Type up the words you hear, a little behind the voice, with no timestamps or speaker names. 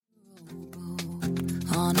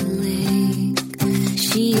lake.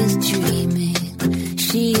 She is dreaming,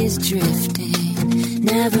 she is drifting,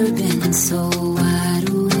 never been so wide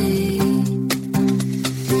awake.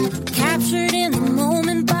 Captured in the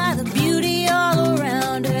moment by the beauty all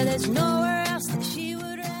around her, there's nowhere else that she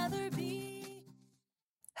would rather be.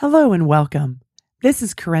 Hello and welcome. This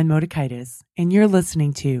is Karen Motikaitis, and you're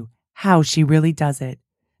listening to How She Really Does It,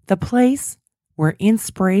 the place where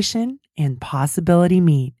inspiration and possibility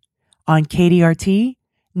meet on KDRT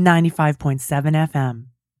 95.7 FM.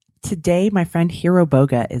 Today, my friend Hiro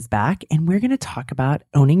Boga is back, and we're going to talk about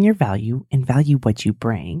owning your value and value what you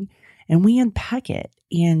bring. And we unpack it,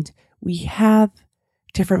 and we have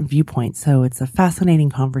different viewpoints. So it's a fascinating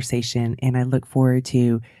conversation, and I look forward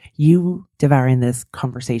to you devouring this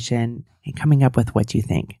conversation and coming up with what you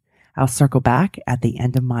think. I'll circle back at the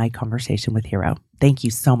end of my conversation with Hiro. Thank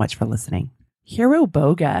you so much for listening. Hiro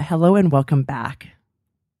Boga, hello and welcome back.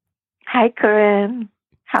 Hi, Corinne.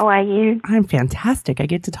 How are you? I'm fantastic. I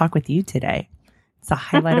get to talk with you today. It's a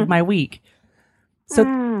highlight of my week. So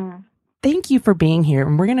thank you for being here.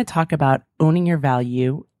 And we're going to talk about owning your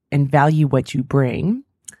value and value what you bring.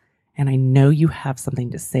 And I know you have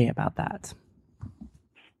something to say about that.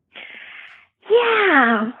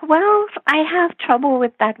 Yeah, well, I have trouble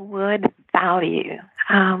with that word value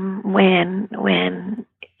when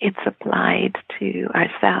it's applied to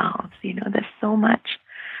ourselves. You know, there's so much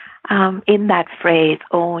in that phrase,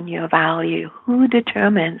 own your value. Who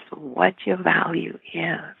determines what your value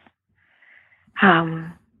is?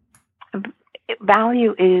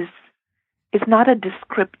 Value is not a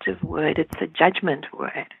descriptive word. It's a judgment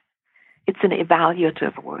word. It's an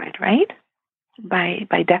evaluative word, right?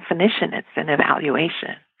 By definition, it's an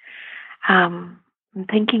evaluation. I'm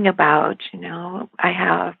thinking about, I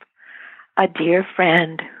have a dear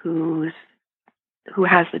friend who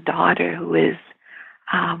has a daughter who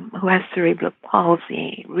has cerebral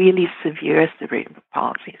palsy, really severe cerebral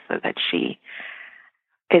palsy, so that she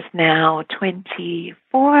is now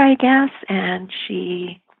 24, I guess, and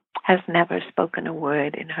she has never spoken a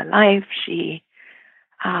word in her life. She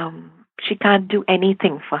can't do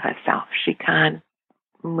anything for herself. She can't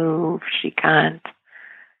move. She can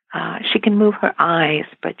move her eyes,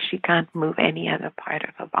 but she can't move any other part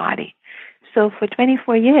of her body. So for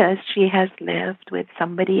 24 years, she has lived with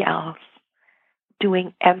somebody else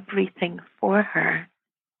doing everything for her.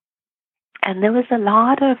 And there was a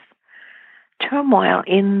lot of turmoil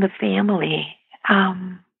in the family.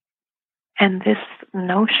 And this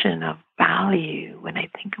notion of value, when I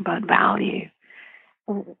think about value,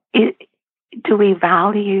 do we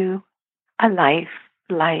value a life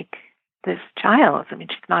like this child? I mean,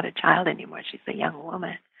 she's not a child anymore. She's a young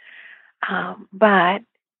woman. But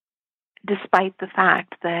despite the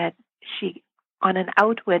fact that she, on an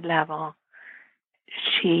outward level,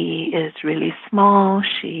 she is really small,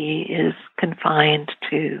 she is confined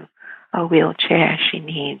to a wheelchair, she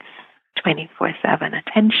needs 24/7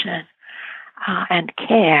 attention and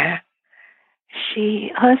care.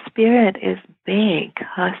 Her spirit is big,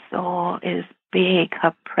 her soul is big,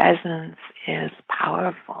 her presence is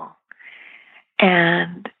powerful.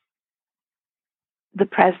 And the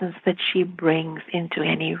presence that she brings into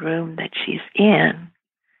any room that she's in,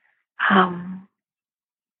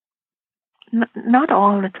 not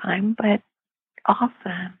all the time, but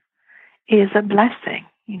often, is a blessing.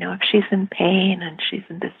 If she's in pain and she's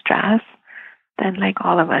in distress, then like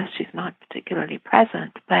all of us, she's not particularly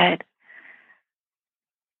present, but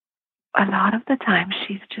a lot of the time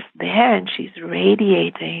she's just there and she's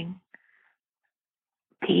radiating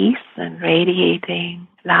peace and radiating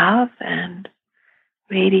love and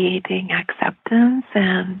radiating acceptance,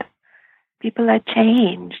 and people are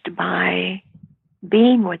changed by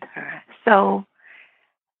being with her. So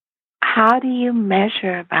how do you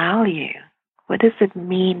measure value? What does it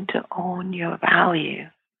mean to own your value?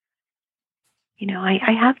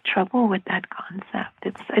 I have trouble with that concept.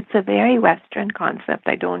 It's a very Western concept.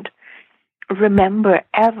 I don't remember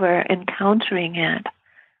ever encountering it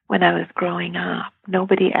when I was growing up.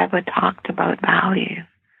 Nobody ever talked about value,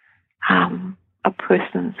 a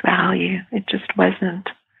person's value. It just wasn't.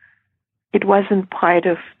 It wasn't part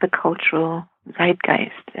of the cultural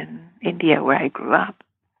zeitgeist in India where I grew up.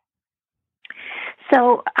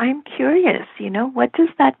 So I'm curious, what does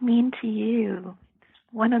that mean to you? It's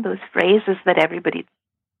one of those phrases that everybody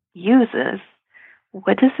uses.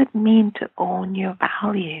 What does it mean to own your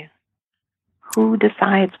value? Who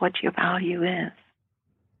decides what your value is?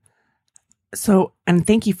 So, and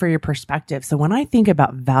thank you for your perspective. So when I think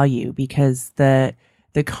about value, because the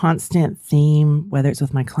constant theme, whether it's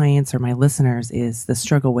with my clients or my listeners, is the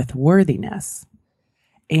struggle with worthiness.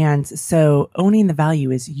 And so owning the value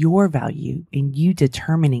is your value and you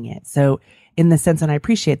determining it. So in the sense, and I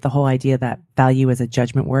appreciate the whole idea that value is a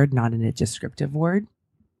judgment word, not in a descriptive word,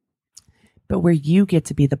 but where you get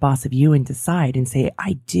to be the boss of you and decide and say,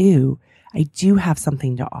 I do have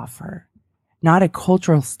something to offer, not a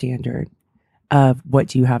cultural standard of what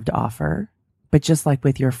do you have to offer, but just like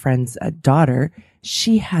with your friend's daughter,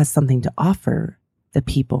 she has something to offer the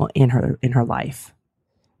people in her life.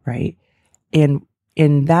 Right. And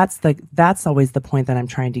that's always the point that I'm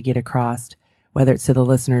trying to get across, whether it's to the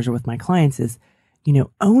listeners or with my clients is,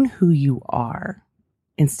 own who you are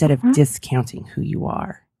instead of discounting who you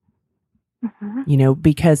are,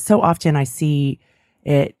 because so often I see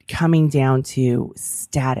it coming down to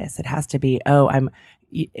status. It has to be, and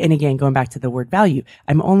again, going back to the word value,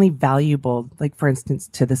 I'm only valuable, like for instance,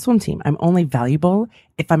 to the swim team. I'm only valuable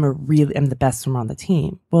if I'm the best swimmer on the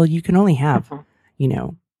team. Well, you can only have,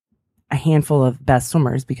 a handful of best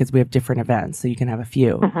swimmers because we have different events. So you can have a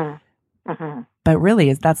few, but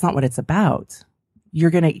really that's not what it's about. You're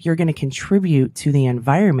going to contribute to the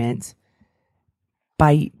environment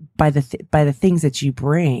by the things that you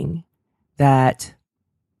bring that,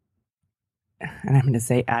 and I'm going to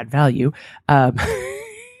say add value. It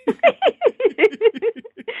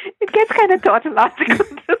gets kind of tautological.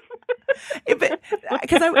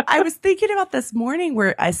 Because I was thinking about this morning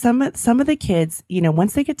where some of the kids,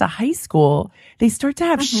 once they get to high school, they start to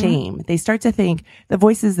have shame. They start to think the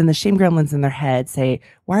voices and the shame gremlins in their head say,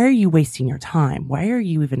 why are you wasting your time? Why are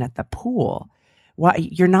you even at the pool? Why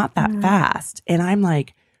you're not that fast? And I'm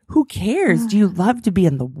like, who cares? Do you love to be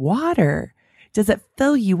in the water? Does it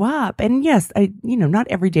fill you up? And yes, not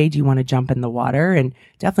every day do you want to jump in the water, and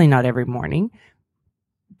definitely not every morning.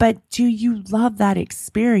 But do you love that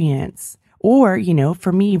experience? Or,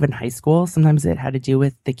 for me, even high school, sometimes it had to do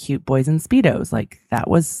with the cute boys in Speedos. Like that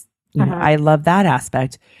was, I love that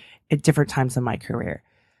aspect at different times in my career.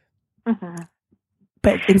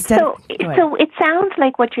 But instead, so it sounds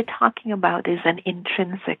like what you're talking about is an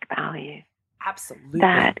intrinsic value. Absolutely.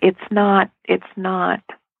 That it's not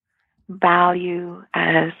value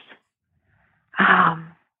as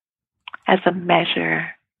a measure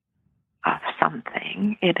of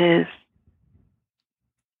something. It is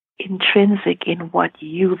intrinsic in what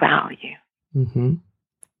you value, in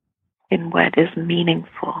what is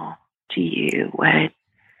meaningful to you, what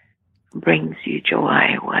brings you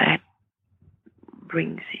joy, what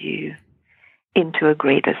brings you into a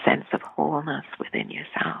greater sense of wholeness within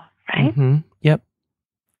yourself, right? Yep.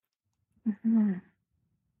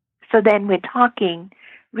 So then we're talking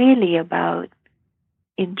really about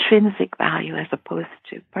intrinsic value as opposed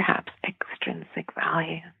to perhaps extrinsic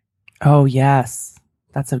value. Oh, yes.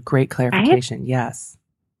 That's a great clarification. Right? Yes.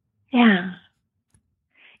 Yeah.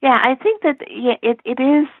 Yeah, I think that it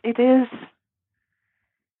is.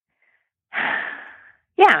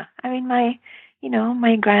 Yeah, I mean, my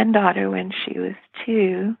granddaughter, when she was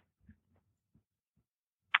 2,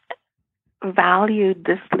 valued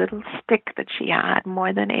this little stick that she had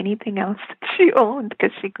more than anything else that she owned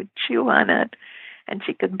because she could chew on it and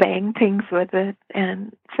she could bang things with it.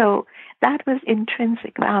 And so that was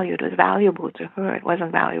intrinsic value. It was valuable to her. It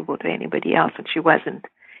wasn't valuable to anybody else. And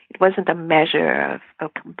it wasn't a measure of a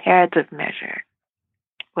comparative measure.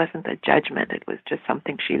 It wasn't a judgment. It was just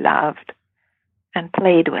something she loved and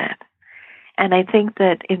played with. And I think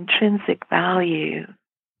that intrinsic value,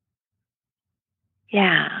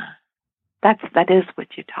 that is what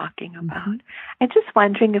you're talking about. I'm just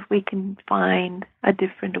wondering if we can find a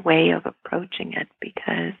different way of approaching it,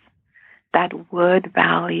 because that word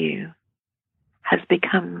value has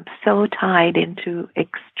become so tied into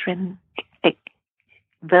extrinsic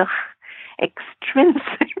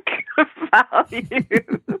value.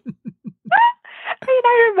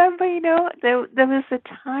 I remember, there was a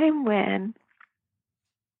time when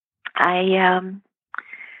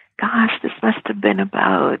this must have been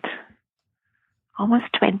about almost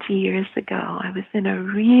 20 years ago. I was in a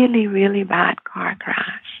really, really bad car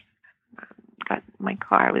crash. My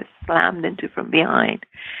car was slammed into from behind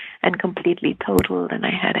and completely totaled, and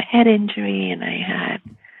I had a head injury, and I had,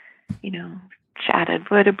 shattered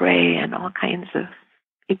vertebrae and all kinds of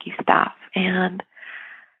icky stuff. And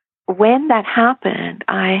when that happened,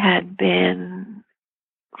 I had been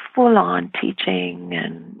full on teaching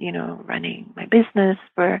and, running my business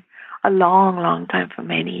for a long, long time, for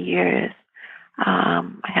many years. I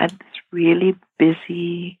had this really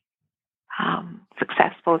busy,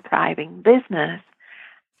 successful, thriving business,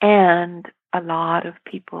 and a lot of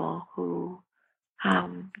people who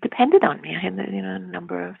depended on me. I had a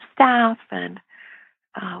number of staff and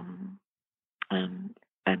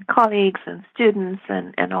colleagues and students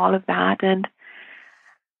and all of that. And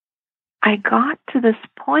I got to this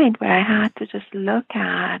point where I had to just look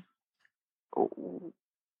at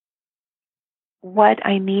what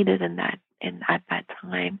I needed at that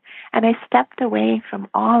time, and I stepped away from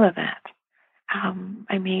all of it.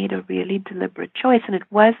 I made a really deliberate choice, and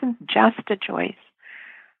it wasn't just a choice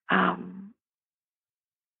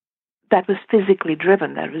that was physically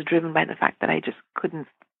driven. That was driven by the fact that I just couldn't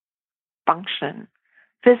function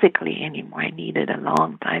physically anymore. I needed a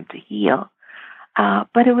long time to heal.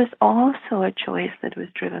 But it was also a choice that was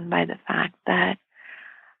driven by the fact that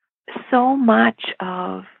so much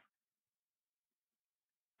of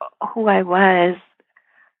who I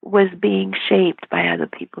was being shaped by other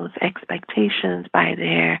people's expectations, by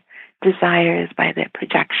their desires, by their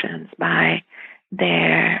projections, by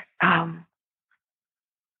their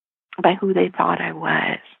by who they thought I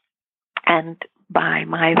was, and by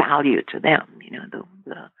my value to them.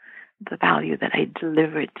 The value that I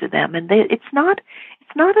delivered to them, and it's not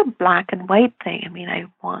a black and white thing. I mean, I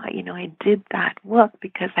did that work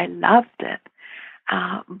because I loved it,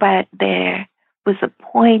 but there was a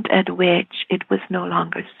point at which it was no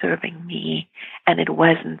longer serving me, and it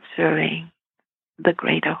wasn't serving the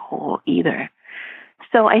greater whole either.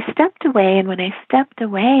 So I stepped away, and when I stepped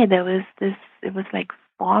away, there was this. It was like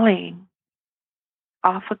falling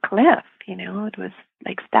off a cliff. It was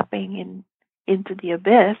like stepping into the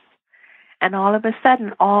abyss. And all of a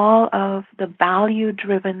sudden, all of the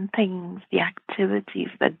value-driven things, the activities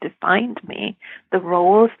that defined me, the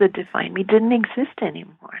roles that defined me, didn't exist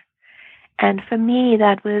anymore. And for me,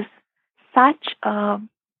 that was such a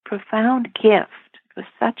profound gift. It was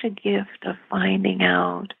such a gift of finding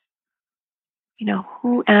out,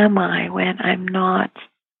 who am I when I'm not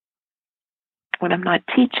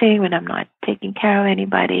teaching, when I'm not taking care of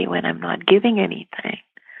anybody, when I'm not giving anything.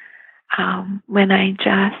 When I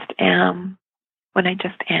just am.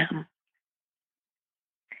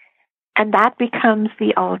 And that becomes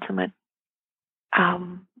the ultimate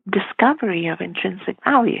discovery of intrinsic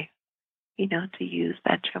value, to use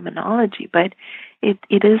that terminology. But it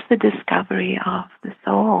is the discovery of the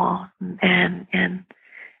soul and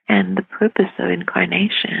the purpose of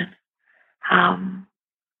incarnation,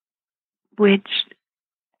 which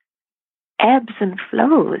ebbs and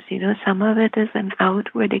flows. Some of it is an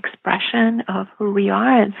outward expression of who we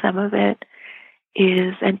are, and some of it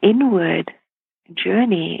is an inward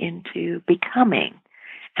journey into becoming.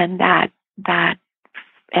 And that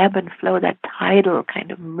ebb and flow, that tidal kind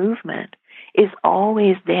of movement is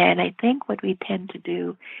always there. And I think what we tend to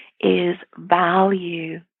do is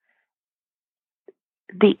value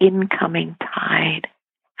the incoming tide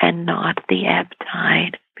and not the ebb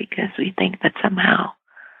tide, because we think that somehow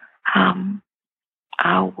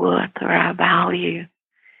our worth or our value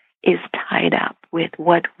is tied up with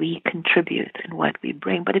what we contribute and what we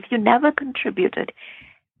bring. But if you never contributed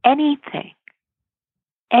anything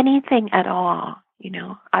at all,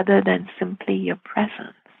 other than simply your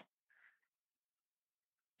presence,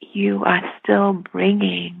 you are still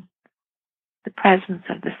bringing the presence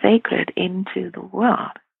of the sacred into the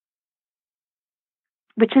world.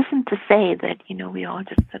 Which isn't to say that, we all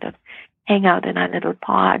just sort of hang out in our little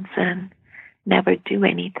pods and never do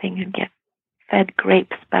anything and get fed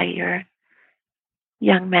grapes by your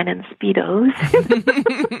young men in Speedos.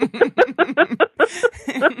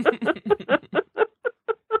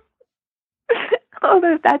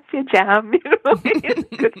 Although that's your jam, it's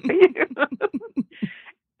good for you.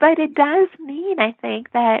 But it does mean, I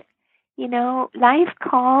think, that, life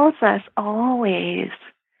calls us always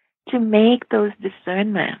to make those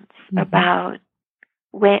discernments about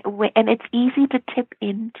where, and it's easy to tip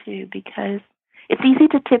into, because it's easy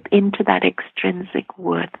to tip into that extrinsic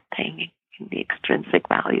worth thing, the extrinsic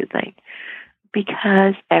value thing,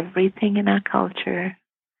 because everything in our culture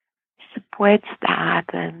supports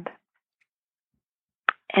that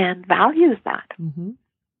and values that. Mm-hmm.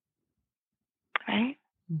 Right?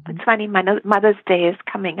 Mm-hmm. It's funny, Mother's Day is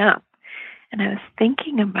coming up, and I was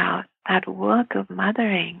thinking about that work of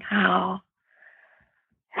mothering, how,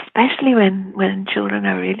 especially when children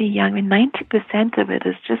are really young, 90% of it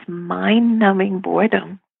is just mind-numbing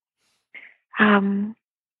boredom and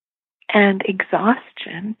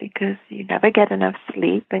exhaustion, because you never get enough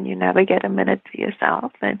sleep and you never get a minute to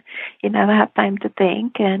yourself and you never have time to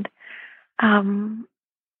think, and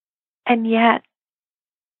yet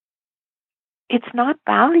it's not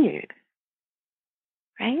valued,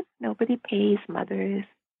 right? Nobody pays mothers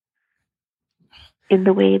in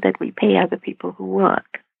the way that we pay other people who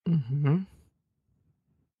work. Mm-hmm.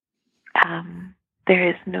 There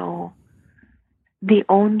is the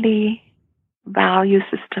only value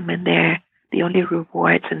system in there, the only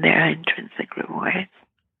rewards in there are intrinsic rewards.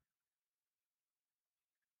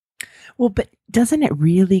 Well, but doesn't it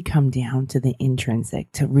really come down to the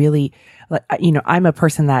intrinsic to really, like, I'm a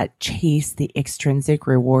person that chased the extrinsic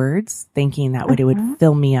rewards, thinking that it would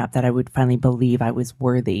fill me up, that I would finally believe I was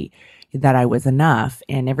worthy, that I was enough.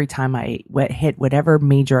 And every time I hit whatever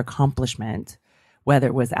major accomplishment, whether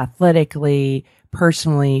it was athletically,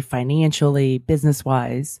 personally, financially, business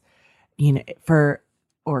wise,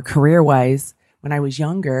 or career wise, when I was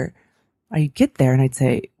younger, I'd get there and I'd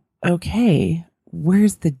say, okay,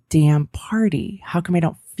 where's the damn party? How come I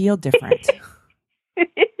don't feel different?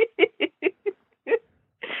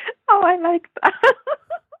 Oh, I like that.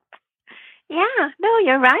 Yeah, no,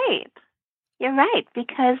 you're right. You're right,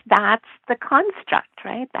 because that's the construct,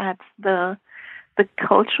 right? That's the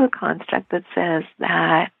cultural construct that says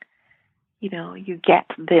that, you get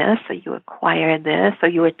this, or you acquire this, or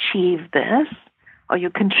you achieve this, or you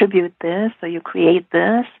contribute this, or you create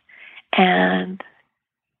this, and,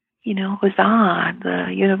 huzzah,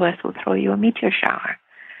 the universe will throw you a meteor shower,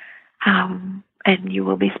 and you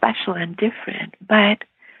will be special and different. But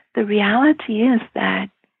the reality is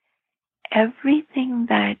that everything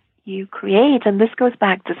that you create, and this goes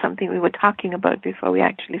back to something we were talking about before we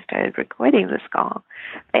actually started recording this call,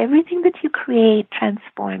 everything that you create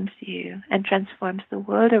transforms you and transforms the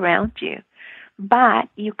world around you. But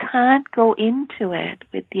you can't go into it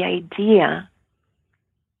with the idea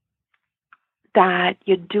that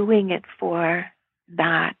you're doing it for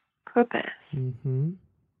that purpose. Mm-hmm.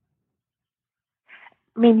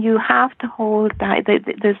 I mean, you have to hold that.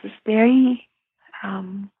 There's this very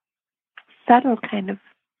subtle kind of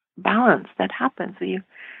balance that happens. You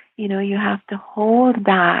have to hold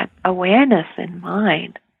that awareness in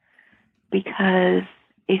mind, because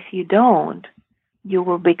if you don't, you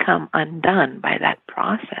will become undone by that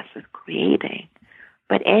process of creating.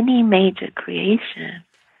 But any major creation,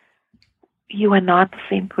 you are not the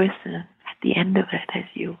same person at the end of it as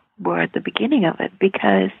you were at the beginning of it,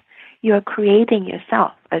 because you are creating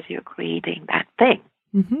yourself as you're creating that thing,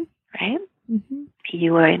 right? Mm-hmm.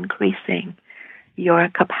 You are increasing your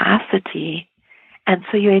capacity, and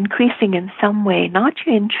so you're increasing in some way, not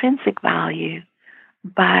your intrinsic value,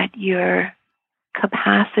 but your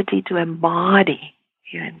capacity to embody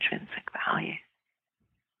your intrinsic value,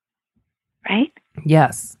 right?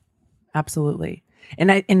 Yes, absolutely.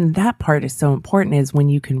 And that part is so important, is when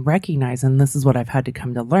you can recognize, and this is what I've had to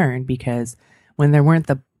come to learn, because when there weren't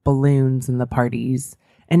the balloons and the parties,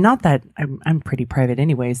 and not that I'm pretty private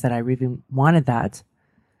anyways, that I even wanted that,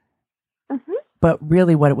 but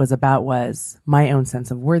really what it was about was my own sense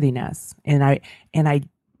of worthiness.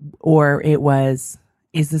 Or it was,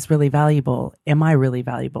 is this really valuable? Am I really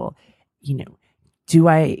valuable?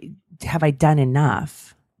 Have I done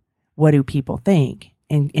enough? What do people think?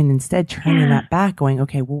 And instead turning that back, going,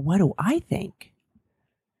 okay, well, what do I think?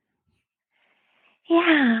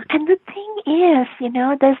 Yeah, and the thing is,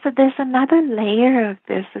 there's another layer of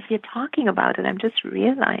this as you're talking about it. I'm just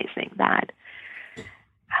realizing that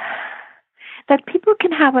people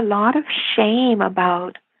can have a lot of shame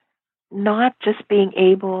about not just being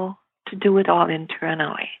able to do it all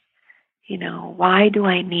internally. Why do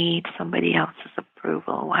I need somebody else's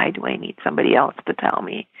approval? Why do I need somebody else to tell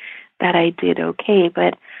me that I did okay?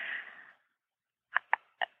 But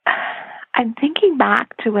I'm thinking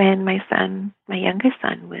back to when my younger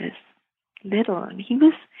son was little, and he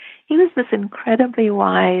was this incredibly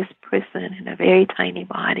wise person in a very tiny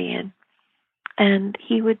body, and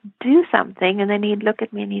he would do something, and then he'd look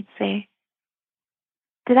at me and he'd say,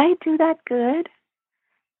 "Did I do that good?"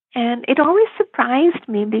 And it always surprised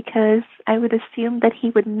me, because I would assume that he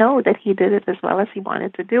would know that he did it as well as he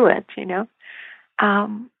wanted to do it,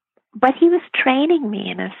 But he was training me,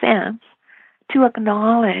 in a sense, to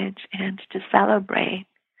acknowledge and to celebrate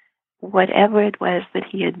whatever it was that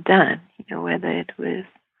he had done, whether it was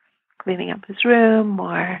cleaning up his room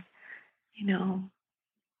or,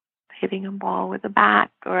 hitting a ball with a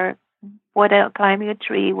bat or climbing a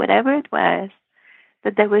tree, whatever it was,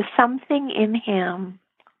 that there was something in him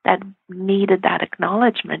that needed that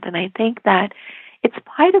acknowledgement. And I think that it's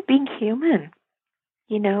part of being human.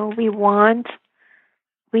 We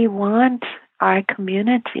want our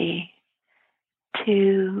community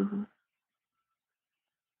to,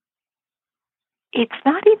 it's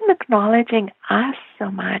not even acknowledging us so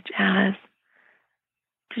much as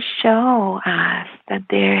to show us that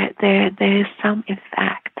there is some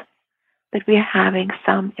effect, that we're having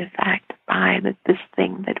some effect by this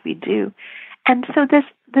thing that we do. And so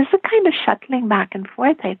there's a kind of shuttling back and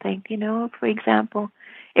forth, I think. For example,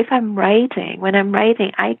 when I'm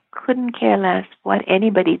writing, I couldn't care less what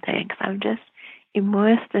anybody thinks. I'm just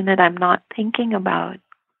immersed in it. I'm not thinking about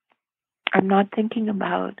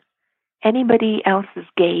anybody else's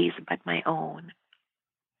gaze but my own.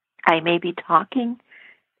 I may be talking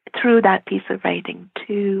through that piece of writing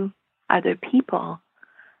to other people,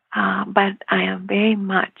 but I am very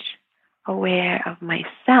much aware of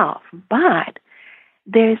myself. But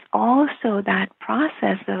there's also that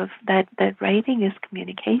process of that writing is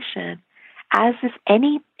communication, as is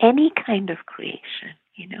any kind of creation.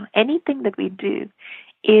 Anything that we do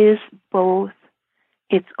is both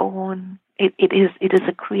its own. It is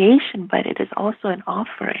a creation, but it is also an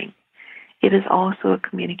offering. It is also a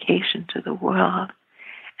communication to the world.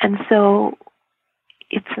 And so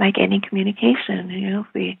it's like any communication, if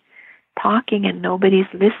we're talking and nobody's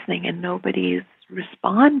listening and nobody's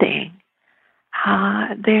responding,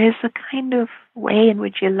 there is a kind of way in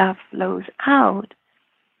which your love flows out,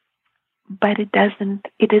 but it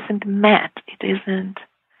isn't met, it isn't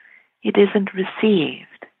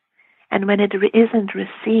received. And when it isn't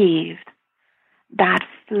received, that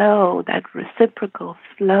flow, that reciprocal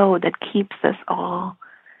flow that keeps us all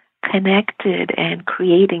connected and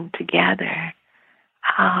creating together,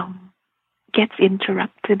 gets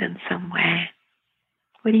interrupted in some way.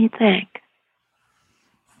 What do you think?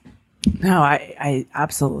 No, I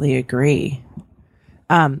absolutely agree.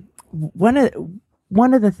 One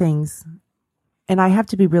of the things, and I have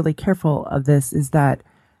to be really careful of this, is that,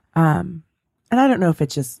 and I don't know if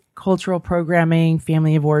it's just cultural programming,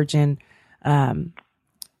 family of origin, but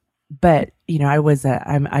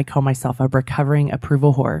I call myself a recovering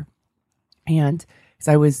approval whore, and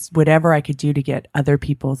so I was whatever I could do to get other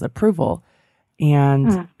people's approval.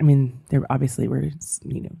 And I mean, there obviously were,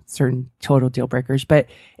 certain total deal breakers, but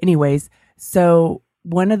anyways, so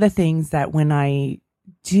one of the things that when I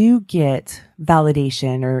do get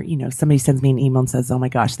validation, or, somebody sends me an email and says, "Oh my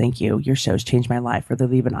gosh, thank you. Your show's changed my life," or they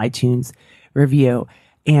leave an iTunes review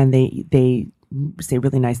and they say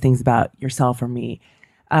really nice things about yourself or me.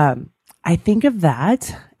 I think of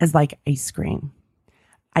that as like ice cream.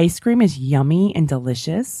 Ice cream is yummy and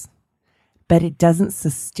delicious, but it doesn't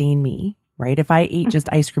sustain me. Right? If I ate just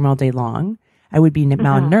ice cream all day long, I would be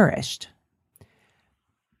malnourished.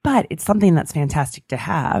 But it's something that's fantastic to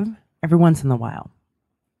have every once in a while.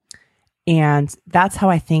 And that's how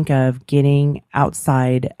I think of getting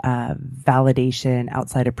outside validation,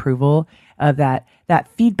 outside approval of that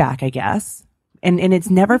feedback, I guess. And it's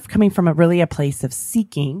never coming from a place of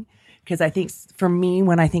seeking, because I think for me,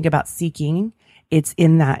 when I think about seeking, it's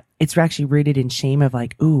in that it's actually rooted in shame of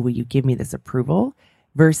like, ooh, will you give me this approval?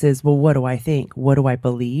 Versus, well, what do I think? What do I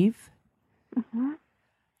believe?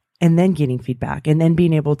 And then getting feedback, and then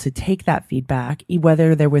being able to take that feedback,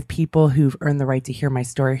 whether they're with people who've earned the right to hear my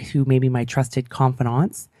story, who may be my trusted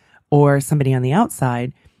confidants, or somebody on the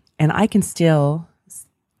outside, and I can still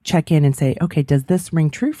check in and say, okay, does this ring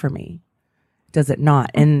true for me? Does it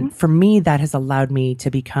not? And for me, that has allowed me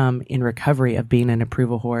to become in recovery of being an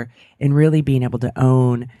approval whore and really being able to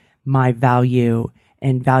own my value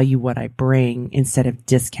and value what I bring instead of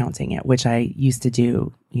discounting it, which I used to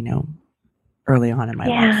do, early on in my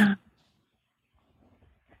life.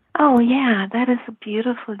 Oh, yeah, that is a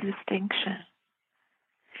beautiful distinction.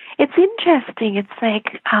 It's interesting. It's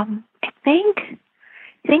like, I think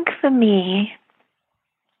for me,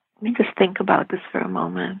 let me just think about this for a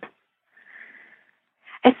moment.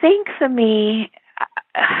 I think for me,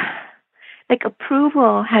 like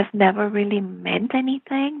approval has never really meant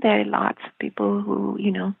anything. There are lots of people who,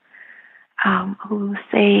 who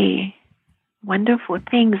say wonderful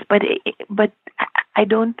things, but I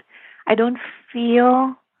don't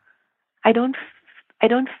feel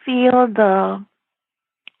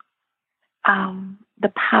the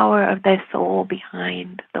power of their soul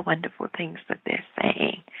behind the wonderful things that they're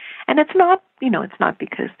saying. And it's not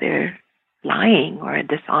because they're lying or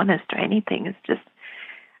dishonest or anything. It's just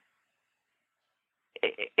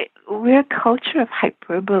we're a culture of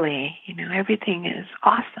hyperbole. Everything is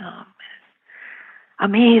awesome, is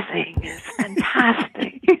amazing, is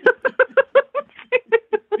fantastic.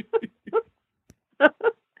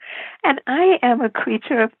 And I am a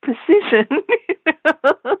creature of precision.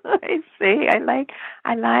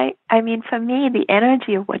 I mean, for me, the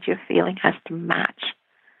energy of what you're feeling has to match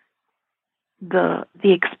the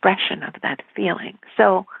expression of that feeling.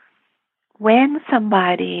 So when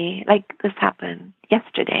somebody, like this happened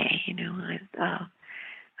yesterday, a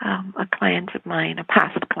client of mine, a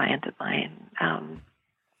past client of mine,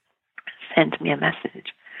 sent me a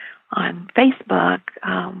message on Facebook,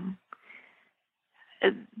 and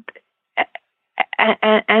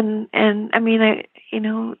I mean,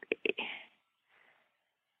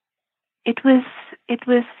 it was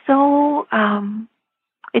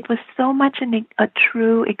so much a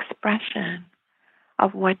true expression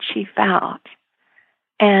of what she felt.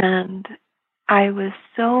 And I was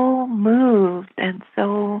so moved and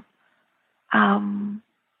so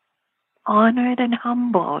honored and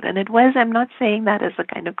humbled. And it was, I'm not saying that as a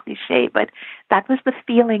kind of cliche, but that was the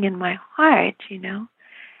feeling in my heart,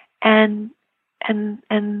 And and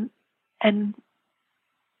and and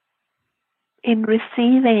in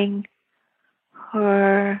receiving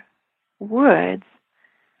her words,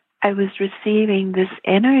 I was receiving this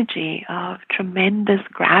energy of tremendous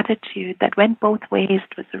gratitude that went both ways.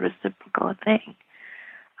 It was a reciprocal thing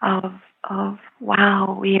of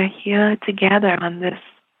wow, we are here together on this,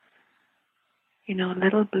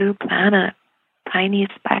 little blue planet, tiny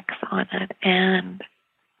specks on it, and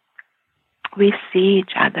we see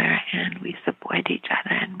each other and we support each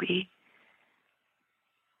other and we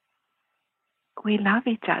love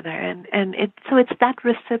each other, and it's that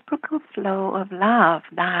reciprocal flow of love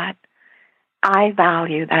that I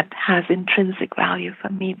value, that has intrinsic value for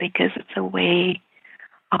me, because it's a way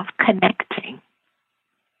of connecting.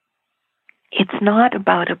 It's not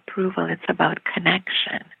about approval, it's about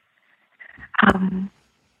connection.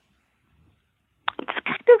 It's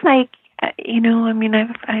kind of like,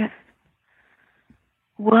 I've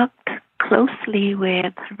worked closely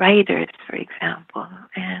with writers, for example,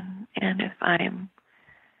 and if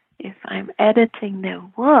I'm editing their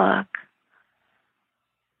work,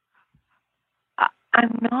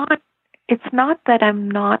 it's not that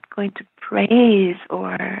I'm not going to praise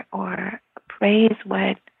or praise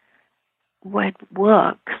what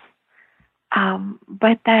works,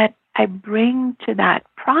 but that I bring to that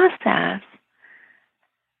process,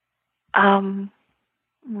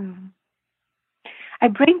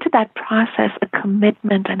 a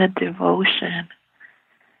commitment and a devotion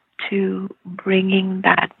to bringing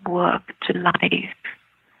that work to life,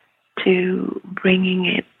 to bringing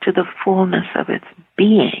it to the fullness of its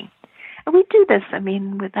being. And we do this,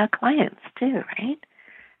 with our clients too, right?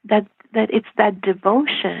 That it's that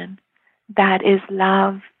devotion that is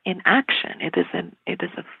love in action. It is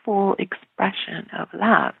a full expression of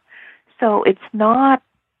love. So it's not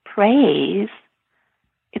praise.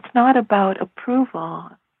 It's not about approval.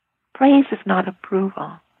 Praise is not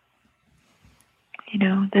approval.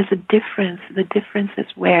 There's a difference. The difference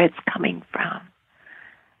is where it's coming from.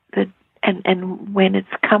 And when it's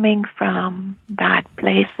coming from that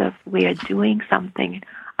place of we are doing something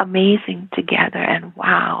amazing together, and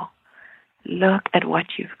wow, look at what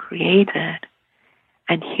you've created,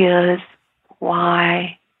 and here's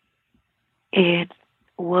why it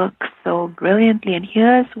works so brilliantly, and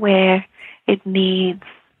here's where it needs,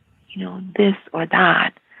 this or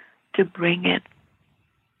that to bring it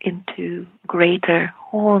into greater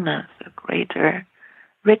wholeness, or greater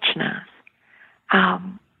richness.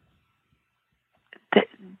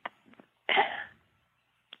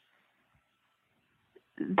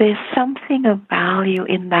 There's something of value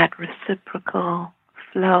in that reciprocal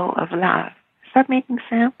flow of love. Is that making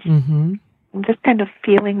sense? Mm-hmm. I'm just kind of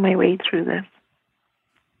feeling my way through this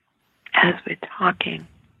as we're talking.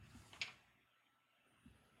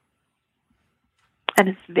 And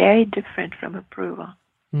it's very different from approval.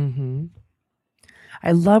 Mm-hmm.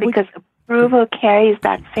 I love because approval carries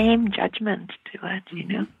that same judgment to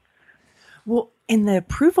it, Well, in the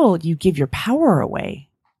approval, you give your power away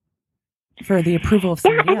for the approval of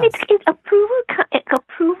somebody else.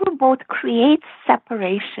 Approval both creates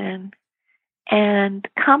separation and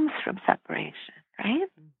comes from separation, right?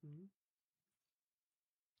 Mm-hmm.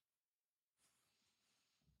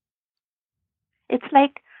 It's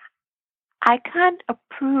like I can't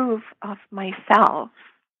approve of myself.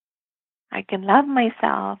 I can love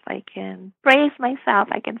myself, I can praise myself,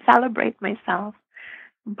 I can celebrate myself,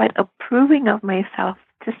 but approving of myself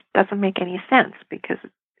just doesn't make any sense, because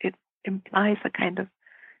it implies a kind of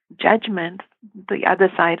judgment, the other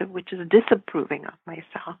side of which is disapproving of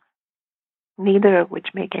myself, neither of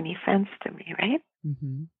which make any sense to me, right?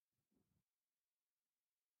 Mm-hmm.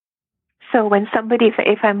 So when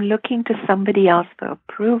if I'm looking to somebody else for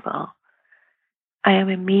approval, I am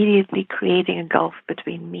immediately creating a gulf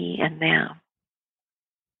between me and them.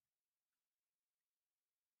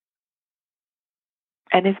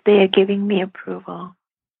 And if they are giving me approval,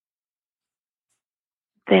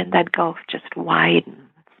 then that gulf just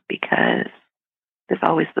widens, because there's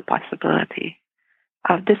always the possibility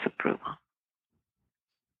of disapproval.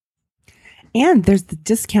 And there's the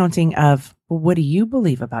discounting of, well, what do you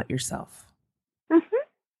believe about yourself?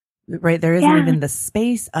 Mm-hmm. Right? There isn't even the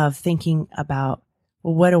space of thinking about,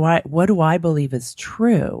 well, what do I believe is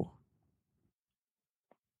true?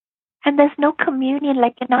 And there's no communion,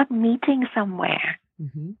 like you're not meeting somewhere.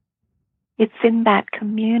 Mm-hmm. It's in that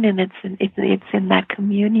communion. It's in that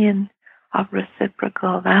communion of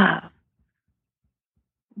reciprocal love.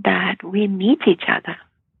 that we meet each other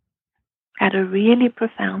at a really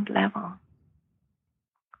profound level.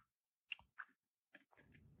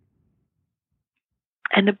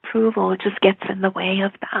 And approval just gets in the way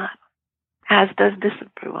of that, as does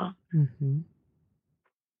disapproval. Mm-hmm.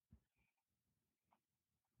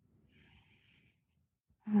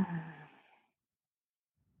 Hmm.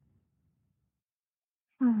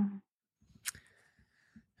 Hmm.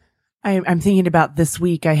 I'm thinking about this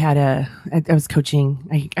week. I was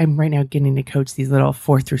coaching. I'm right now getting to coach these little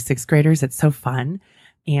 4th through 6th graders. It's so fun.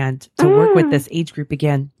 And to work with this age group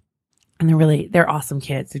again. And they're awesome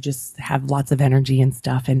kids. They just have lots of energy and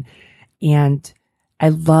stuff. And I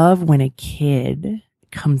love when a kid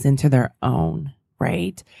comes into their own,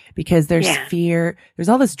 right? Because there's fear. There's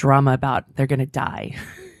all this drama about they're going to die.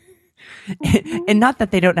 And not that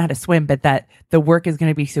they don't know how to swim, but that the work is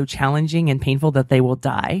going to be so challenging and painful that they will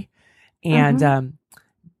die. And,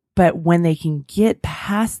 but when they can get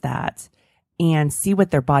past that and see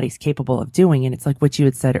what their body's capable of doing, and it's like what you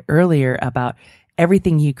had said earlier about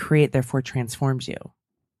everything you create, therefore transforms you.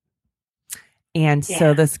 And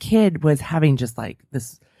so this kid was having just like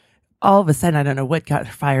this, all of a sudden, I don't know what got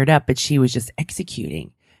her fired up, but she was just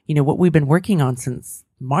executing, what we've been working on since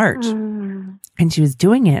March. And she was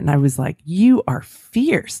doing it. And I was like, you are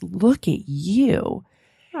fierce. Look at you.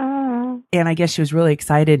 And I guess she was really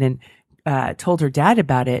excited and told her dad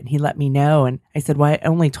about it. And he let me know. And I said, well, I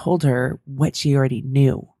only told her what she already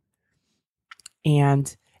knew.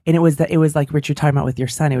 And it was like what you're talking about with your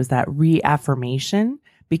son. It was that reaffirmation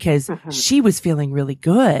because she was feeling really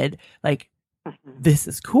good. Like, this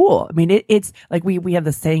is cool. I mean, it's like we have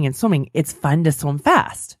the saying in swimming, it's fun to swim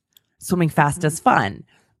fast. Swimming fast is fun,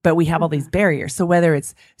 but we have all these barriers. So whether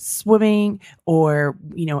it's swimming or,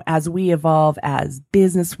 as we evolve as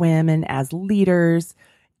business women, as leaders,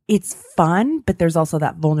 it's fun, but there's also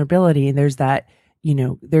that vulnerability and there's that,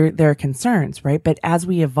 there are concerns, right? But as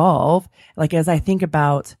we evolve, like as I think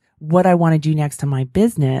about what I want to do next to my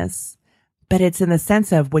business, but it's in the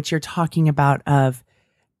sense of what you're talking about of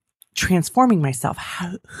transforming myself.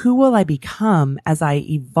 Who will I become as I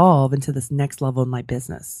evolve into this next level in my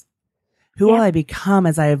business? Who will I become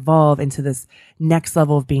as I evolve into this next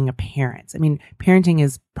level of being a parent? I mean, parenting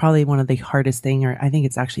is probably one of the hardest thing, or I think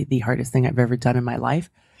it's actually the hardest thing I've ever done in my life.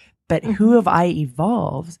 But who have I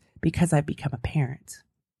evolved because I've become a parent?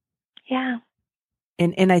 Yeah.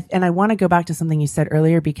 And I want to go back to something you said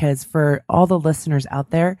earlier, because for all the listeners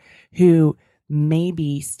out there who may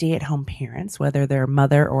be stay-at-home parents, whether they're a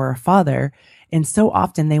mother or a father, and so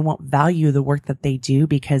often they won't value the work that they do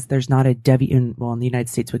because there's not a in the United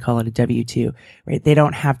States, we call it a W-2, right? They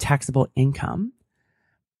don't have taxable income,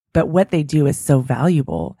 but what they do is so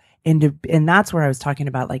valuable. And that's where I was talking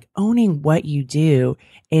about, like, owning what you do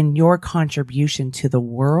and your contribution to the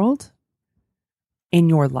world in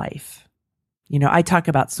your life. I talk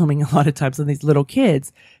about swimming a lot of times with these little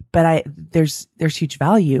kids, but there's huge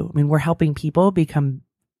value. I mean, we're helping people become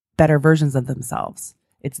better versions of themselves.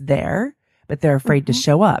 It's there, but they're afraid to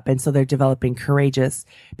show up. And so they're developing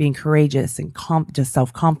being courageous and just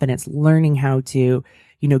self-confidence, learning how to,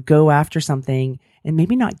 go after something and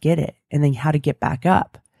maybe not get it, and then how to get back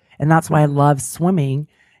up. And that's why I love swimming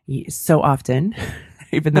so often,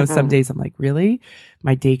 even though some days I'm like, really?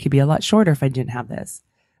 My day could be a lot shorter if I didn't have this.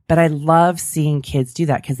 But I love seeing kids do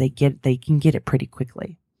that because they can get it pretty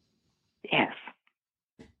quickly. Yes.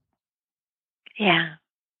 Yeah.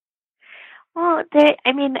 Well,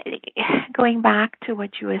 going back to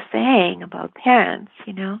what you were saying about parents,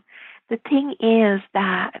 the thing is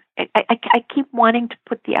that I keep wanting to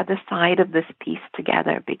put the other side of this piece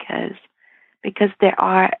together because there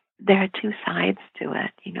are two sides to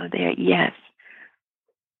it. Yes,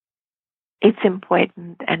 it's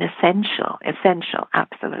important and essential,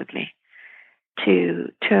 absolutely, to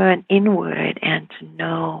turn inward and to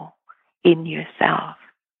know in yourself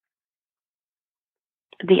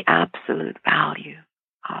the absolute value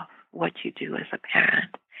of what you do as a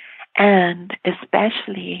parent. And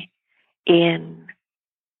especially in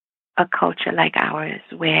a culture like ours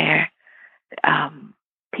where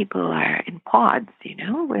people are in pods,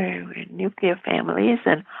 we're nuclear families,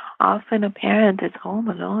 and often a parent is home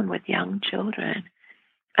alone with young children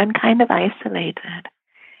and kind of isolated.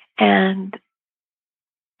 And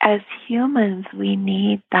as humans, we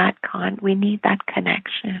need that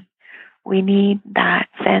connection. We need that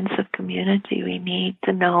sense of community. We need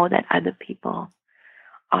to know that other people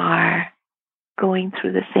are going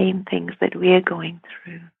through the same things that we are going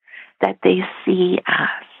through, that they see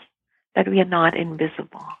us, that we are not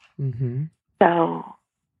invisible. So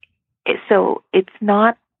it's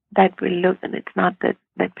not that we look, and it's not that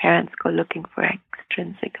parents go looking for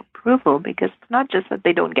extrinsic approval, because it's not just that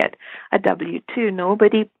they don't get a W-2.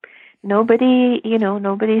 Nobody,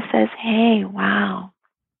 nobody says, hey, wow,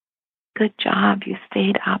 good job. You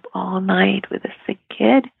stayed up all night with a sick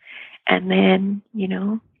kid. And then,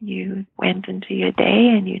 you went into your day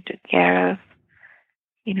and you took care of,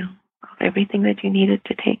 of everything that you needed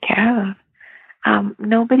to take care of.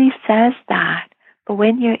 Nobody says that. But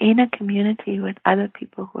when you're in a community with other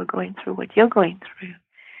people who are going through what you're going through,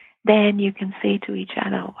 then you can say to each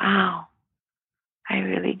other, wow, I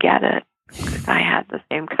really get it, because I had the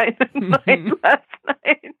same kind of night last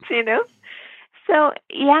night, So,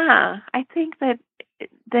 yeah, I think that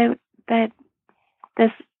there's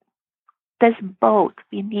both.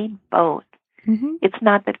 We need both. Mm-hmm. It's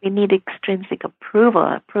not that we need extrinsic approval.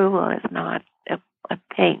 Approval is not a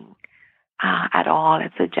thing at all.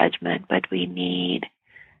 It's a judgment, but we need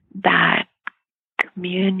that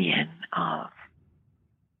communion of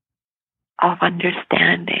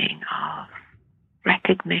understanding, of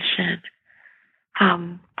recognition.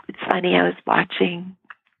 It's funny, I was watching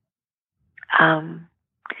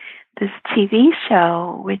this TV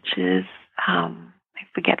show, which is I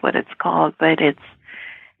forget what it's called, but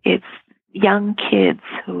it's young kids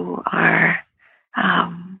who are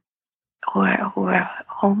who are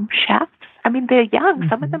home chefs. I mean, they're young. Mm-hmm.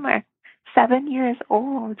 Some of them are 7 years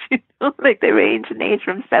old. Like they range in age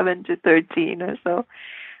from 7 to 13 or so.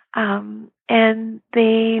 And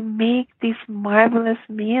they make these marvelous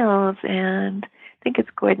meals, and I think it's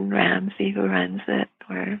Gordon Ramsay who runs it,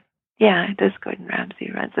 yeah, it is Gordon Ramsay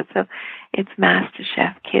who runs it. So it's Master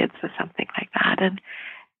Chef Kids or something like that. And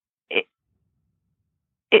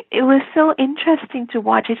it was so interesting to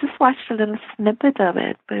watch. I just watched a little snippet of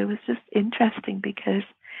it, but it was just interesting because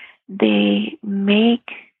they make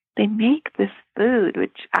this food,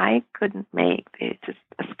 which I couldn't make. It's just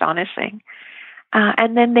astonishing.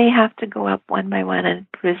 And then they have to go up one by one and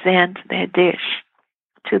present their dish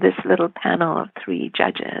to this little panel of 3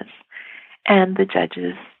 judges. And the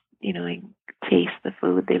judges, taste the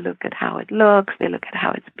food. They look at how it looks. They look at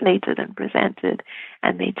how it's plated and presented,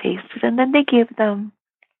 and they taste it. And then they give them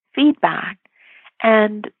feedback.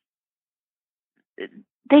 And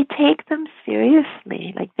they take them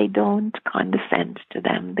seriously. Like, they don't condescend to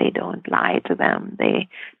them. They don't lie to them. They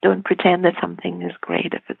don't pretend that something is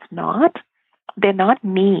great if it's not. They're not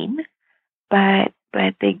mean, but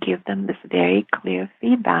they give them this very clear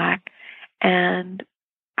feedback. And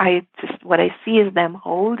what I see is them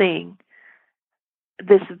holding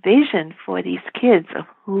this vision for these kids of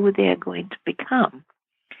who they're going to become.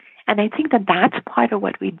 And I think that that's part of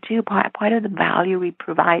what we do, part of the value we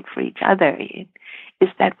provide for each other is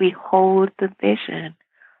that we hold the vision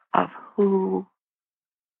of who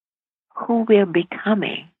we're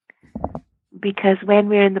becoming. Because when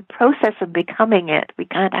we're in the process of becoming it, we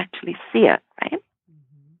can't actually see it, right?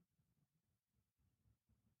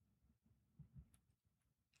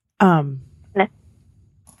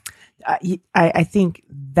 I think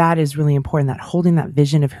that is really important, that holding that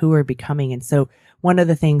vision of who we're becoming. And so one of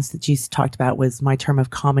the things that you talked about was my term of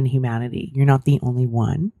common humanity. You're not the only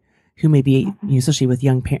one who may be, especially with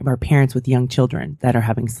or parents with young children that are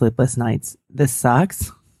having sleepless nights. This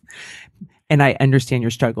sucks. And I understand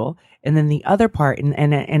your struggle. And then the other part,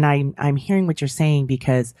 and I'm hearing what you're saying,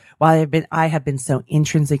 because while I have been so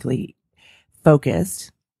intrinsically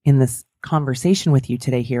focused in this conversation with you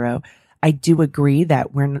today, Hiro, I do agree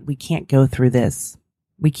that we can't go through this.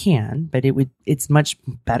 We can, but it's much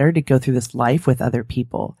better to go through this life with other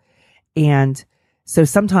people. And so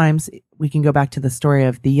sometimes we can go back to the story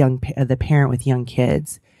of the parent with young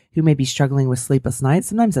kids who may be struggling with sleepless nights.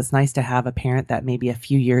 Sometimes it's nice to have a parent that may be a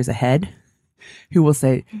few years ahead who will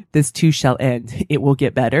say, this too shall end. It will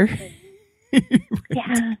get better.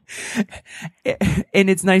 Yeah.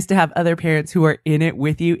 And it's nice to have other parents who are in it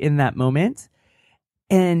with you in that moment.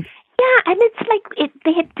 And yeah, and it's like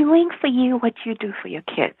they're doing for you what you do for your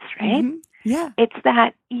kids, right? Mm-hmm. Yeah. It's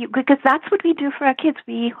that because that's what we do for our kids.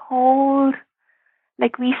 We hold,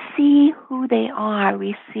 we see who they are.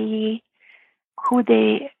 We see what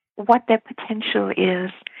their potential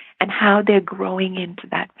is and how they're growing into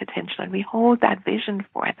that potential. And we hold that vision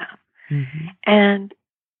for them. Mm-hmm.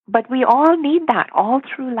 But we all need that all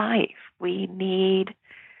through life. We need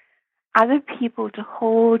other people to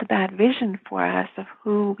hold that vision for us of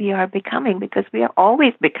who we are becoming, because we are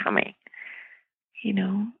always becoming.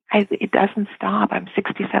 It doesn't stop. I'm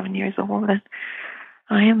 67 years old, and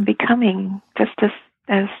I am becoming just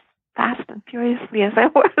as fast and furiously as I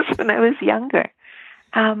was when I was younger.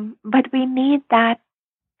 But we need that.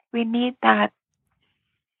 We need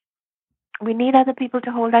other people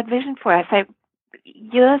to hold that vision for us.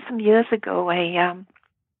 some years ago,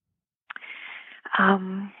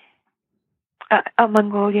 a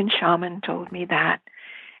Mongolian shaman told me that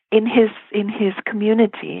in his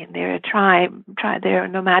community, and they're a tribe, they're a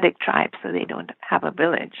nomadic tribe, so they don't have a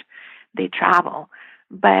village. They travel.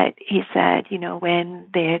 But he said, when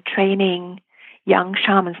they're training young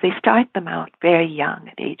shamans, they start them out very young,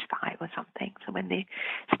 at age 5 or something. So when they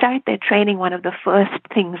start their training, one of the first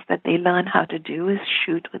things that they learn how to do is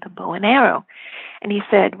shoot with a bow and arrow. And he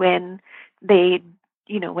said when they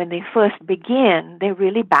first begin, they're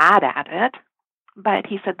really bad at it. But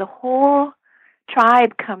he said the whole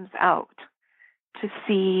tribe comes out to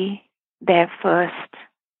see their first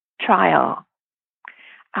trial.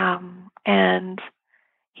 And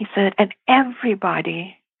he said, and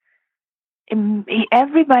everybody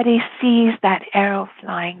sees that arrow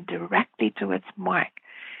flying directly to its mark.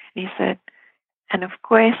 And he said, and of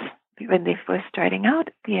course, when they're first starting out,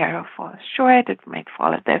 the arrow falls short. It might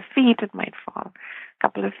fall at their feet. It might fall a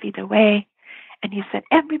couple of feet away. And he said,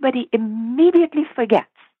 everybody immediately forgets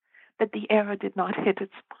that the arrow did not hit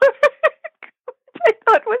its mark. Which I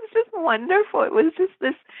thought was just wonderful. It was just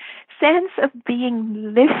this sense of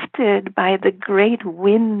being lifted by the great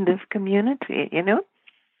wind of community,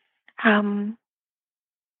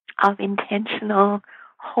 of intentional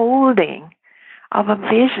holding of a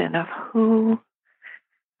vision of who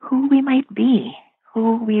we might be,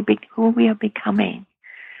 who we are becoming.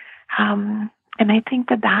 And I think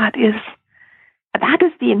that is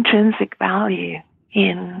the intrinsic value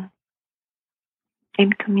in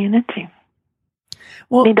community.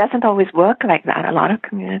 Well, it doesn't always work like that. A lot of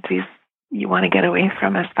communities you want to get away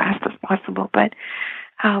from as fast as possible. But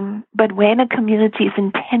when a community is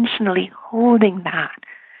intentionally holding that,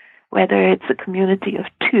 whether it's a community of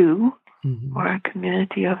 2 mm-hmm. or a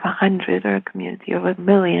community of 100 or a community of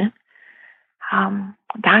 1,000,000,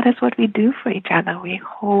 that is what we do for each other. We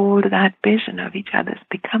hold that vision of each other's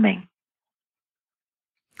becoming.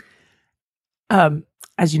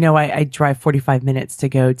 As you know, I drive 45 minutes to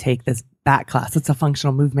go take this back class. It's a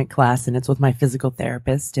functional movement class, and it's with my physical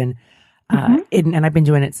therapist. And and I've been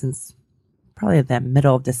doing it since probably the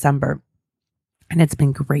middle of December, and it's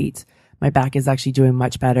been great. My back is actually doing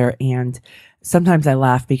much better. And sometimes I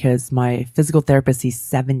laugh because my physical therapist, he's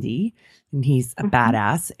 70, and he's a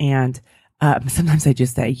badass. And sometimes I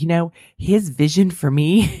just say, his vision for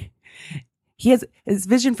me, his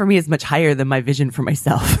vision for me is much higher than my vision for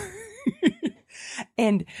myself.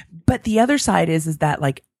 But the other side is that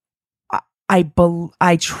like,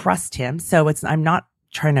 I trust him. So I'm not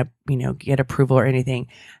trying to, get approval or anything.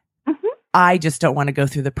 Mm-hmm. I just don't want to go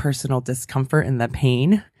through the personal discomfort and the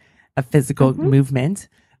pain of physical movement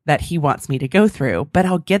that he wants me to go through, but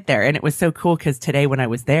I'll get there. And it was so cool because today when I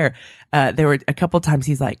was there, there were a couple times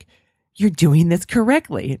he's like, "You're doing this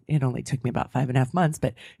correctly." It only took me about 5.5 months,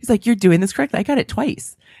 but he's like, "You're doing this correctly." I got it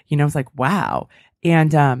twice. I was like, wow.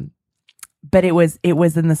 And, but it was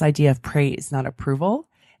in this idea of praise, not approval,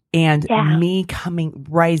 and me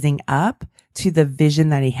rising up to the vision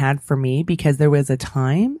that he had for me, because there was a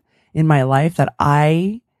time in my life that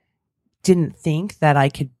I didn't think that I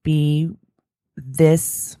could be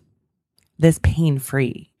this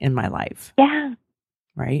pain-free in my life. Yeah.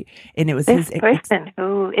 Right. And it was this person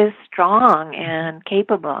who is strong and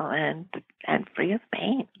capable and free of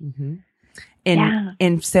pain. Mm-hmm.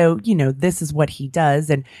 And so, this is what he does.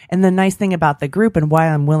 And the nice thing about the group and why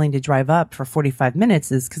I'm willing to drive up for 45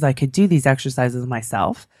 minutes is because I could do these exercises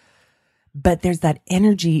myself. But there's that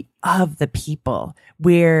energy of the people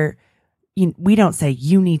where we don't say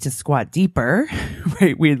you need to squat deeper,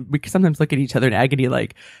 right? We sometimes look at each other in agony,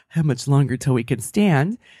 like how much longer till we can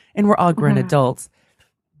stand? And we're all grown adults.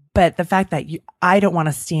 But the fact that I don't want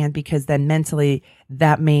to stand because then mentally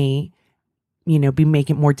that may, be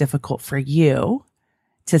making it more difficult for you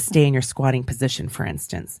to stay in your squatting position, for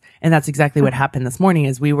instance. And that's exactly what happened this morning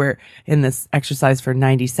as we were in this exercise for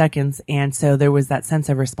 90 seconds. And so there was that sense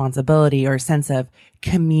of responsibility or sense of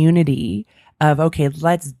community of, okay,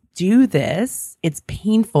 let's do this. It's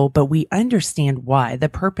painful, but we understand why. The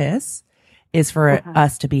purpose is for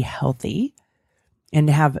us to be healthy and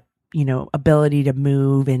to have, ability to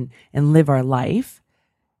move and live our life.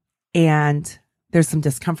 And there's some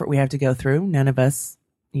discomfort we have to go through. None of us,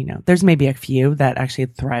 there's maybe a few that actually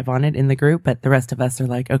thrive on it in the group, but the rest of us are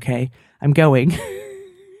like, okay, I'm going.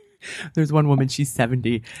 There's one woman, she's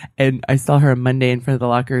 70, and I saw her on Monday in front of the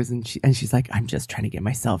lockers, and she's like, I'm just trying to get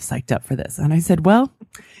myself psyched up for this. And I said, well,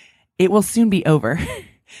 it will soon be over.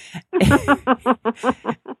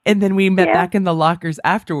 And then we met back in the lockers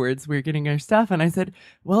afterwards. We were getting our stuff, and I said,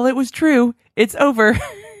 well, it was true. It's over.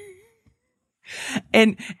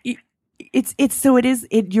 And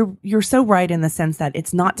you're so right in the sense that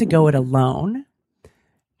it's not to go it alone.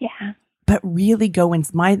 Yeah. But really go in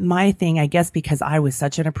my thing, I guess, because I was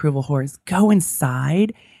such an approval whore, is go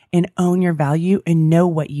inside and own your value and know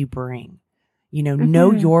what you bring.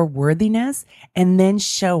 Know your worthiness and then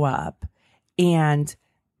show up and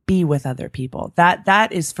be with other people.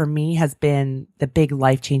 That is for me has been the big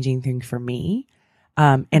life-changing thing for me.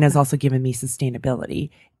 And has also given me sustainability,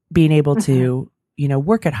 being able to,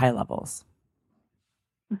 work at high levels.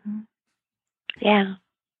 Yeah.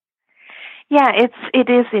 Yeah, it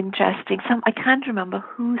is interesting. I can't remember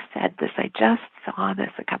who said this. I just saw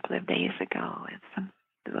this a couple of days ago. It's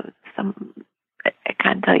I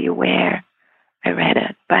can't tell you where I read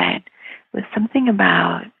it, but it was something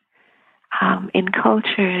about in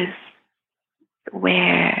cultures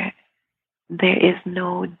where there is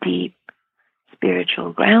no deep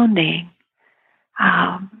spiritual grounding,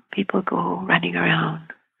 people go running around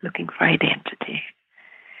looking for identity.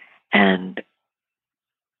 And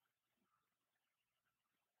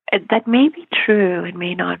that may be true, it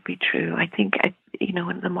may not be true. I think,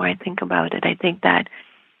 the more I think about it, I think that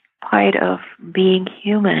part of being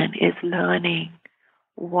human is learning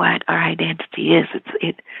what our identity is.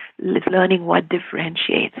 It's learning what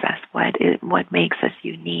differentiates us, what makes us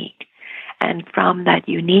unique. And from that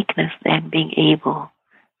uniqueness, then being able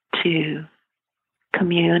to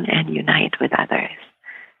commune and unite with others.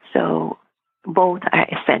 So both are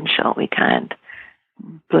essential. We can't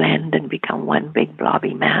blend and become one big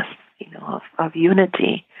blobby mess, of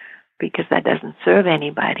unity, because that doesn't serve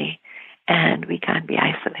anybody. And we can't be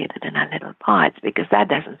isolated in our little pods, because that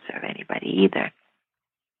doesn't serve anybody either.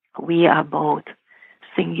 We are both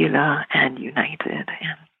singular and united,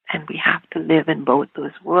 and we have to live in both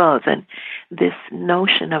those worlds. And this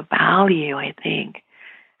notion of value, I think,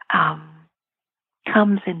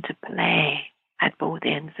 comes into play at both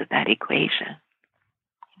ends of that equation.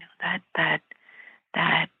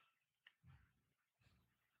 That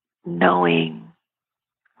knowing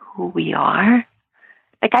who we are.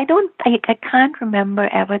 Like I can't remember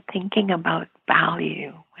ever thinking about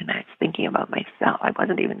value when I was thinking about myself. I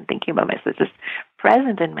wasn't even thinking about myself, just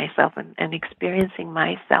present in myself and experiencing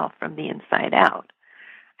myself from the inside out.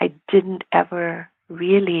 I didn't ever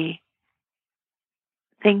really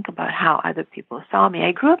think about how other people saw me.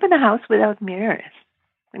 I grew up in a house without mirrors.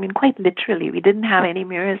 I mean, quite literally, we didn't have any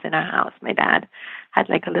mirrors in our house. My dad had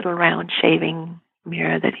like a little round shaving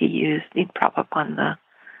mirror that he used. He'd prop up on the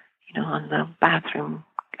bathroom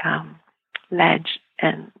ledge,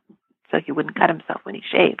 and so he wouldn't cut himself when he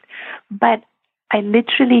shaved. But I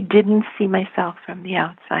literally didn't see myself from the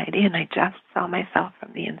outside in. I just saw myself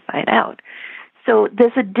from the inside out. So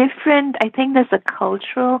I think there's a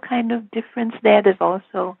cultural kind of difference there. There's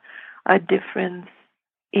also a difference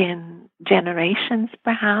in generations,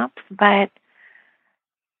 perhaps. But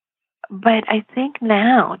I think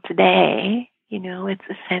now, today, it's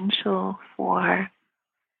essential for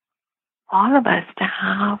all of us to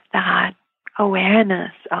have that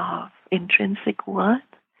awareness of intrinsic worth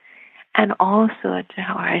and also to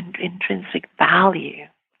our intrinsic value.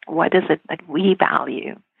 What is it that we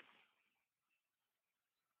value?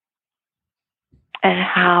 And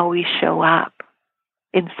how we show up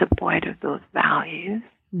in support of those values.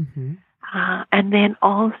 Mm-hmm. And then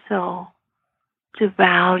also to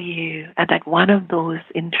value that one of those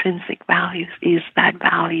intrinsic values is that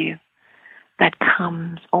value that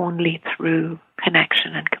comes only through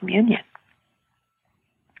connection and communion.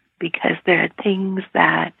 Because there are things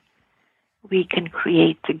that we can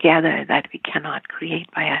create together that we cannot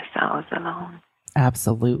create by ourselves alone.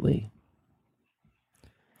 Absolutely.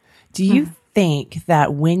 Do you think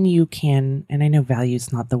that when you can, and I know value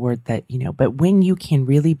is not the word that, but when you can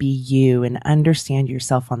really be you and understand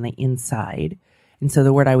yourself on the inside, and so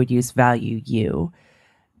the word I would use, value you,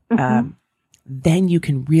 then you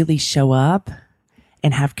can really show up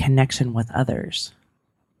and have connection with others.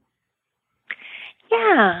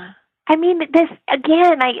 Yeah. I mean, this,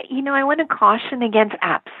 again, I want to caution against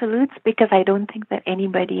absolutes, because I don't think that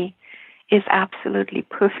anybody is absolutely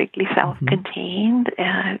perfectly self-contained.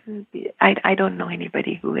 I don't know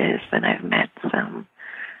anybody who is, and I've met some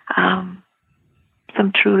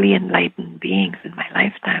truly enlightened beings in my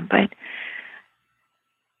lifetime. But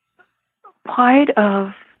part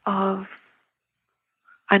of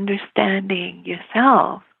understanding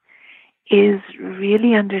yourself is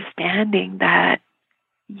really understanding that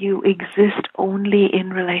you exist only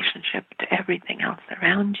in relationship to everything else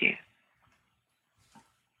around you.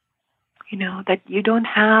 That you don't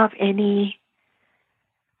have any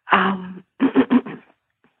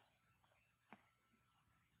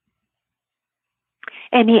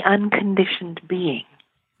any unconditioned being.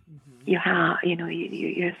 You have,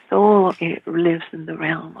 your soul, it lives in the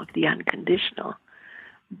realm of the unconditional,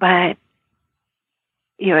 but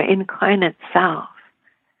your incarnate self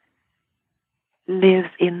lives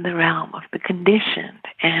in the realm of the conditioned,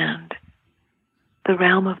 and the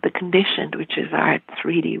realm of the conditioned, which is our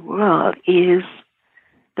 3D world, is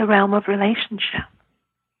the realm of relationship.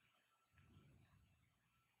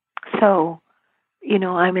 So,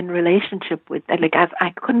 I'm in relationship with,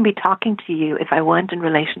 I couldn't be talking to you if I weren't in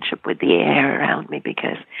relationship with the air around me,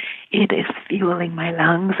 because it is fueling my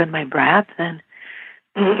lungs and my breath and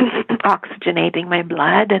oxygenating my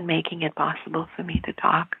blood and making it possible for me to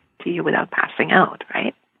talk to you without passing out,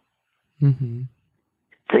 right? Mm-hmm.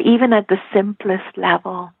 So even at the simplest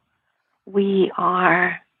level, we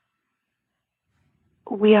are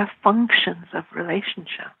functions of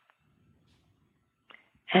relationship.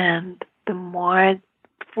 And the more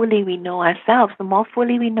fully we know ourselves, the more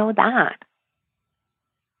fully we know that.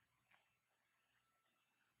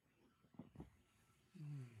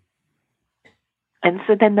 And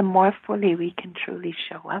so then the more fully we can truly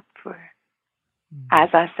show up as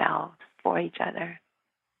ourselves, for each other.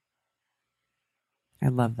 I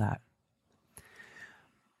love that.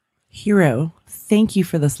 Hiro, thank you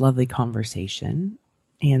for this lovely conversation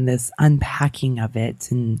and this unpacking of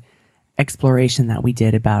it and exploration that we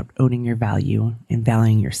did about owning your value and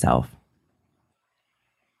valuing yourself.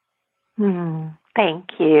 Thank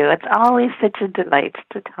you. It's always such a delight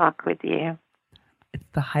to talk with you. It's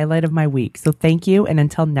the highlight of my week. So thank you. And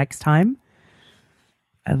until next time,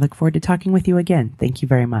 I look forward to talking with you again. Thank you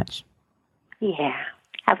very much. Yeah.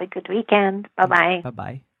 Have a good weekend. Bye-bye.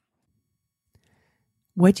 Bye-bye.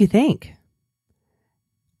 What'd you think?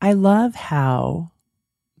 I love how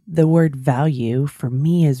the word value for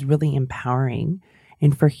me is really empowering.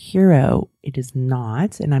 And for Hiro, it is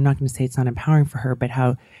not. And I'm not going to say it's not empowering for her, but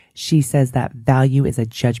how she says that value is a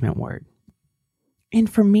judgment word. And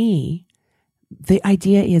for me, the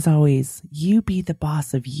idea is always you be the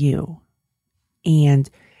boss of you. And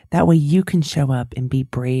that way you can show up and be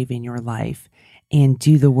brave in your life and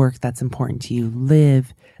do the work that's important to you.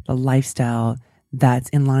 Live the lifestyle that's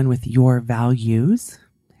in line with your values.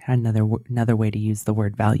 Another way to use the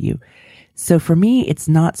word value. So for me, it's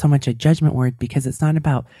not so much a judgment word because it's not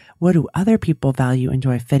about what do other people value and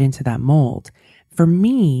do I fit into that mold. For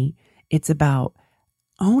me, it's about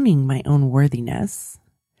owning my own worthiness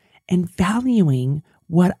and valuing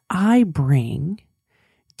what I bring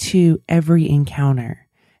to every encounter,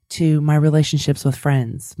 to my relationships with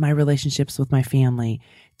friends, my relationships with my family,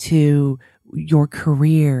 to your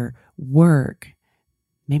career, work.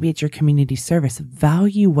 Maybe it's your community service.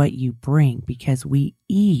 Value what you bring because we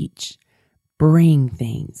each bring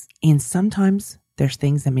things. And sometimes there's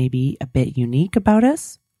things that may be a bit unique about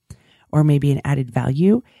us or maybe an added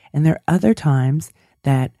value. And there are other times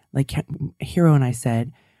that, like Hiro and I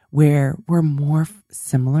said, where we're more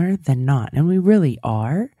similar than not. And we really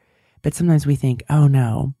are. But sometimes we think, oh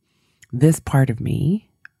no, this part of me,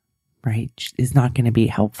 right, is not going to be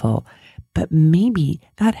helpful. But maybe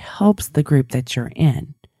that helps the group that you're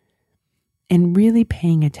in. And really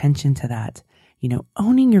paying attention to that,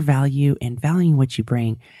 owning your value and valuing what you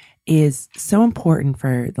bring is so important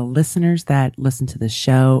for the listeners that listen to the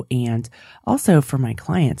show and also for my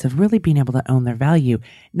clients of really being able to own their value,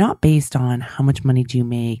 not based on how much money do you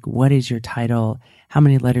make, what is your title, how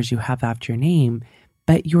many letters you have after your name,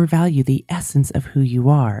 but your value, the essence of who you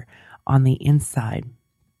are on the inside.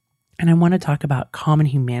 And I want to talk about common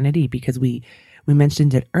humanity because we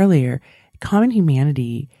mentioned it earlier. Common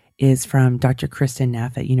humanity is from Dr. Kristen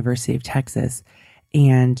Neff at University of Texas.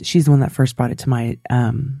 And she's the one that first brought it to my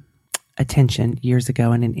attention years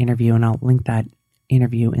ago in an interview. And I'll link that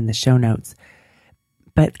interview in the show notes.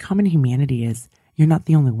 But common humanity is you're not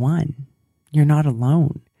the only one. You're not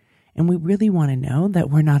alone. And we really want to know that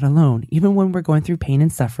we're not alone, even when we're going through pain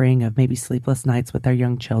and suffering of maybe sleepless nights with our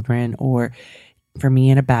young children, or for me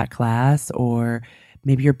in a back class, or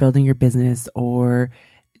maybe you're building your business, or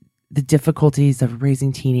the difficulties of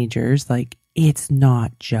raising teenagers. Like, it's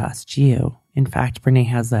not just you. In fact, Brene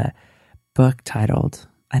has a book titled,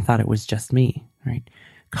 I Thought It Was Just Me, right?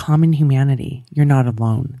 Common humanity. You're not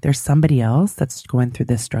alone. There's somebody else that's going through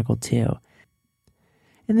this struggle too.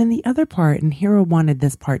 And then the other part, and Hiro wanted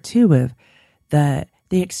this part too, of the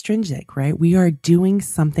extrinsic, right? We are doing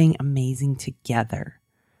something amazing together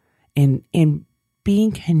and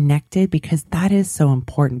being connected, because that is so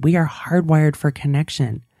important. We are hardwired for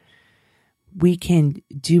connection. We can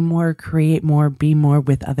do more, create more, be more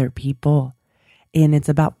with other people. And it's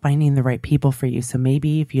about finding the right people for you. So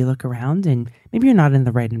maybe if you look around and maybe you're not in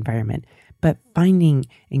the right environment, but finding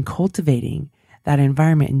and cultivating that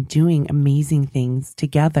environment and doing amazing things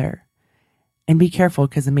together. And be careful,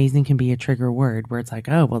 because amazing can be a trigger word where it's like,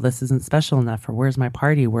 oh, well, this isn't special enough, or where's my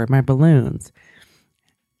party? Where are my balloons?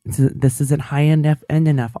 This isn't high enough, end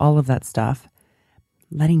enough, all of that stuff.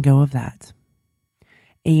 Letting go of that.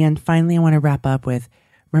 And finally, I want to wrap up with,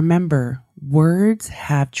 remember, words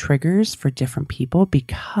have triggers for different people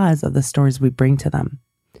because of the stories we bring to them.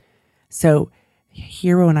 So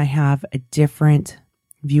Hiro and I have a different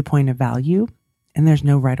viewpoint of value, and there's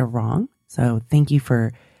no right or wrong. So thank you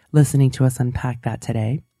for listening to us unpack that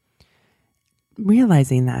today.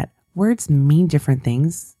 Realizing that words mean different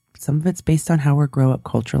things. Some of it's based on how we grow up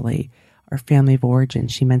culturally, our family of origin.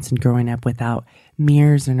 She mentioned growing up without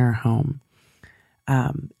mirrors in her home,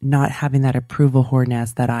 not having that approval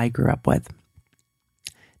whoreness that I grew up with.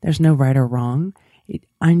 There's no right or wrong,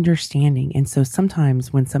 understanding. And so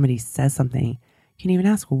sometimes when somebody says something, you can even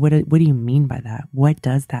ask, well, what do you mean by that? What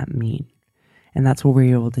does that mean? And that's what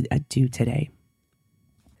we're able to do today.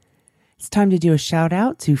 It's time to do a shout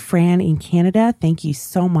out to Fran in Canada. Thank you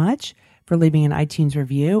so much for leaving an iTunes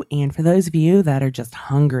review. And for those of you that are just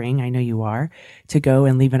hungering, I know you are, to go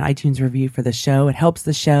and leave an iTunes review for the show. It helps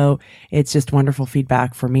the show. It's just wonderful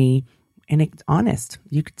feedback for me. And it's honest.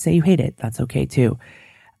 You could say you hate it. That's okay too.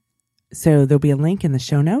 So there'll be a link in the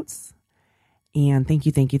show notes. And thank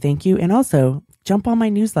you. And also jump on my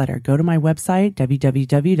newsletter. Go to my website,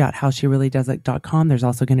 www.howshereallydoesit.com. There's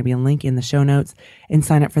also going to be a link in the show notes, and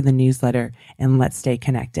sign up for the newsletter, and let's stay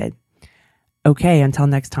connected. Okay, until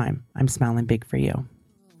next time, I'm smiling big for you.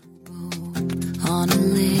 On a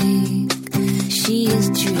lake, she is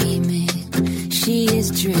dreaming, she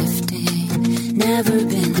is drifting, never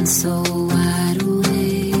been so wide.